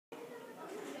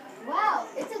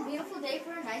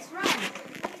Nice run.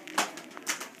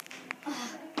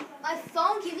 My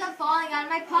phone keeps on falling out of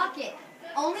my pocket.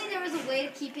 Only there was a way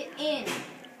to keep it in.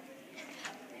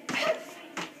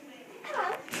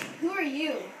 Hello. Who are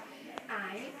you?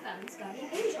 I'm Phone's guardian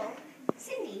angel,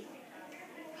 Cindy.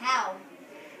 How?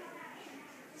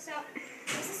 So,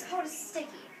 this is called a sticky.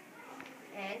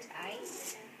 And I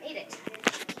made it to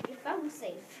keep your phone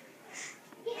safe.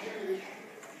 Yay.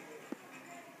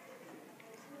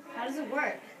 How does it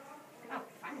work? Oh,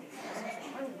 finally.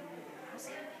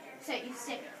 So you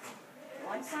stick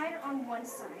one side on one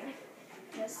side,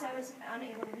 just so it's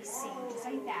unable to be seen, just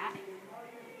like that.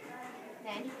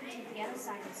 Then you take the other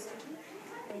side of the sticky,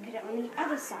 and you put it on the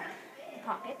other side of the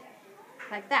pocket,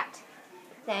 like that.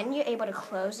 Then you're able to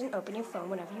close and open your phone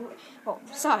whenever you,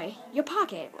 your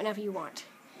pocket whenever you want.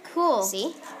 Cool.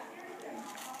 See?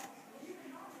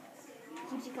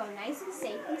 Keeps you going nice and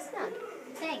safe and snug.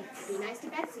 Thanks. Be nice to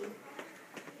Betsy.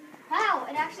 Wow,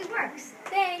 it actually works.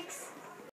 Thanks.